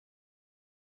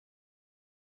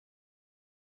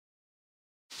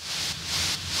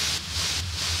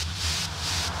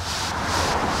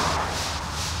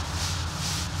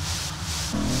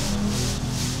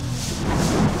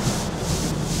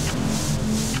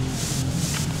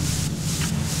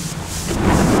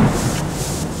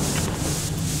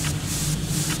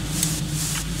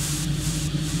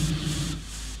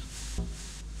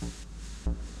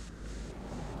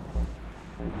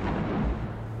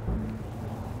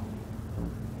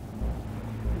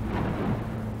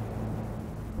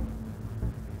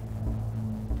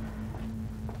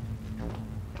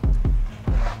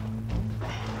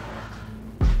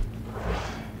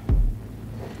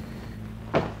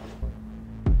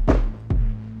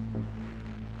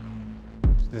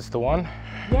Is this the one?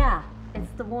 Yeah, it's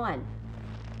the one.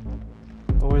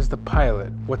 Where's the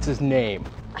pilot? What's his name?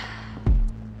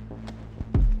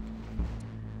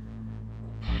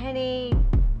 Penny,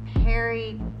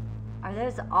 Perry. Are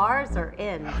those R's or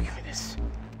N's? Oh, give me this.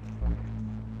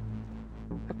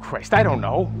 Oh, Christ, I don't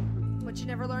know. But you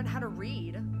never learned how to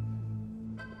read.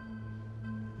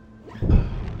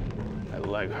 My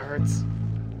leg hurts.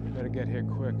 We better get here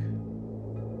quick.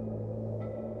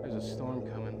 There's a storm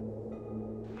coming.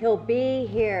 He'll be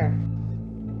here.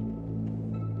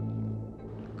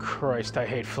 Christ, I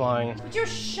hate flying. Would you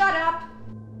shut up?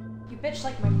 You bitch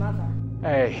like my mother.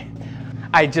 Hey,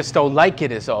 I just don't like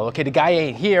it is all, okay? The guy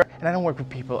ain't here, and I don't work with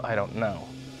people I don't know.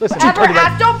 Listen,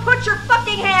 Don't put your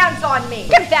fucking hands on me!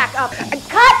 Get back up!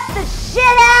 Cut the shit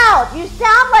out! You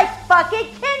sound like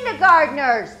fucking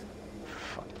kindergartners!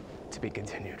 To be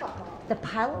continued. The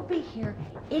pilot will be here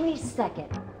any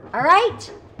second, all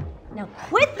right? Now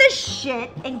quit the shit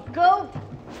and go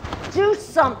do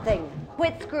something.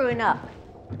 Quit screwing up,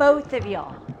 both of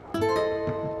y'all.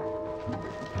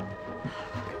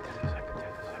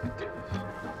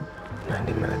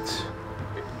 90 minutes.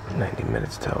 90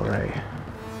 minutes till Ray.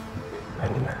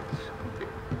 90 minutes.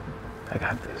 I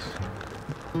got this.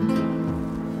 90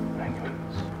 minutes.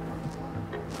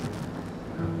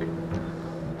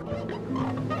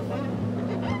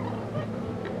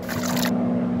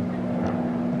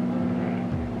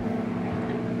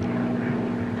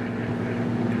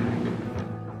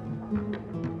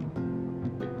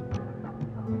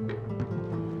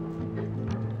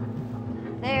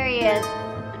 There he is.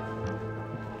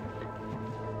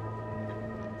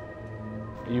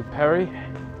 Are you Perry?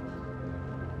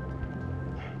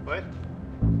 What?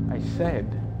 I said,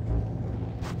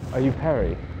 are you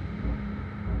Perry?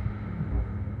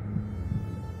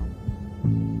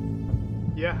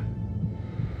 Yeah.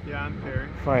 Yeah, I'm Perry.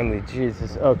 Finally,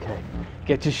 Jesus. Okay,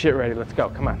 get your shit ready. Let's go.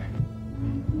 Come on.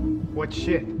 What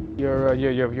shit?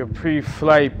 Your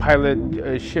pre-flight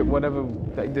pilot shit, whatever.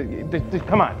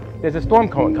 Come on. There's a storm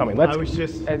coming. Let's. I was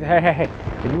just. Hey.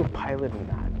 Are you a pilot or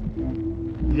not?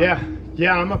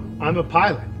 Yeah, I'm a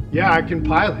pilot. Yeah, I can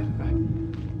pilot.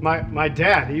 My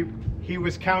dad, he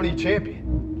was county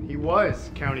champion. He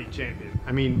was county champion.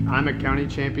 I mean, I'm a county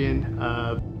champion.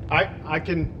 I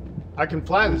can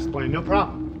fly this plane, no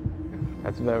problem.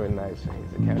 That's very nice.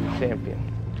 He's a county champion.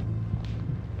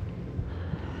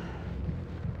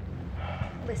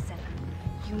 Listen,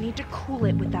 you need to cool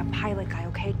it with that pilot guy,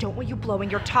 okay? Don't want you blowing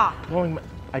your top.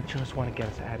 I just want to get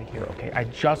us out of here, okay? I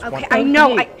just want. Okay, I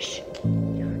know. Shh.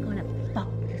 You're gonna fuck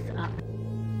this up.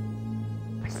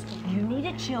 You need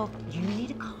to chill. You need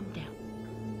to calm down.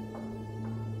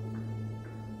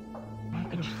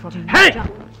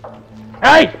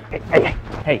 Hey!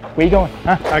 Hey! Where you going?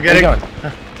 Huh? I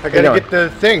gotta get the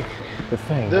thing. The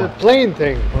thing. The what? plane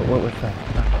thing. What thing?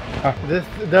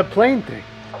 The plane thing.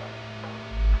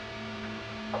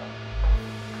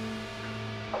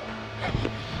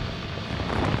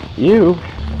 You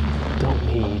don't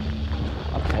need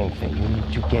a plane thing. You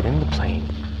need to get in the plane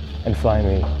and fly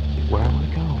me where I want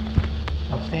to go.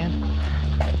 Understand?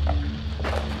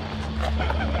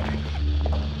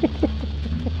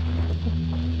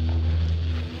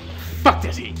 Fuck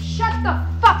this heat! Shut the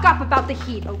fuck up about the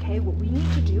heat, okay? What we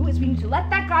need to do is we need to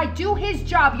let that guy do his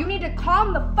job. You need to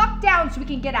calm the fuck down so we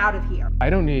can get out of here.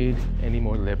 I don't need any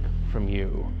more lip from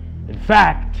you. In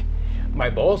fact, my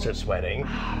balls are sweating,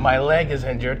 my leg is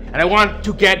injured, and I want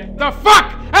to get the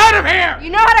fuck out of here! You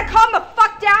know how to calm the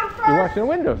fuck down first? You're washing the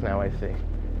windows now, I see.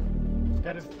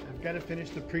 I've got to finish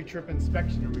the pre-trip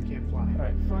inspection or we can't fly. All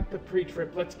right, fuck the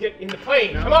pre-trip. Let's get in the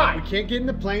plane. Come on! We can't get in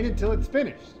the plane until it's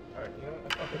finished. All right, you know what?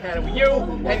 I'm fucking had it with you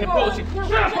and the bullshit.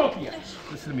 Shut up, both of you!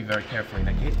 Listen to me very carefully.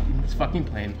 Now get in this fucking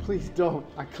plane. Please don't.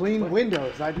 I clean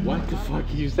windows. What the fuck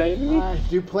are you saying to me? I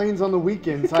do planes on the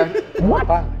weekends. I'm not a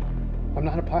pilot. I'm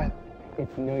not a pilot.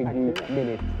 It's 90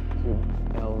 minutes to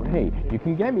El Rey. You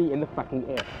can get me in the fucking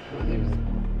air. My name's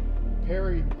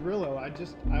Perry Grillo.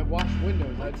 I wash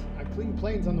windows. I clean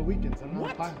planes on the weekends. I'm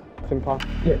not a pilot. It's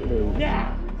impossible. Get me.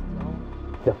 Yeah.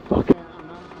 The fuck.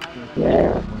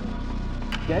 Yeah.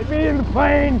 Get me in the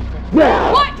plane.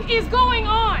 Yeah. What is going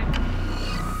on?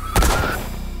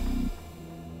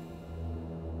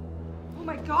 Oh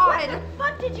my god. What the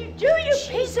fuck did you do, you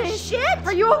piece of shit?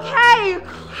 Are you okay?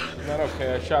 I'm not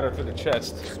okay. I shot her through the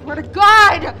chest. Swear to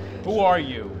God. Who are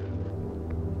you?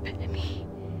 Me.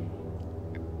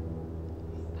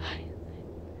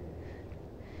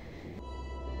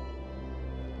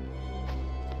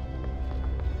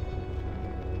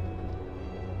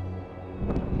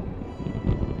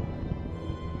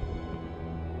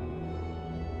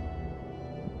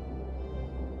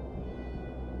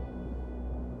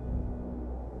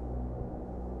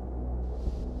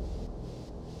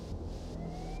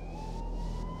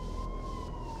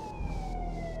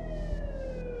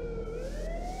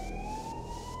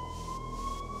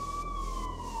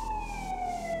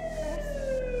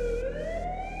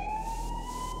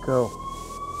 Go.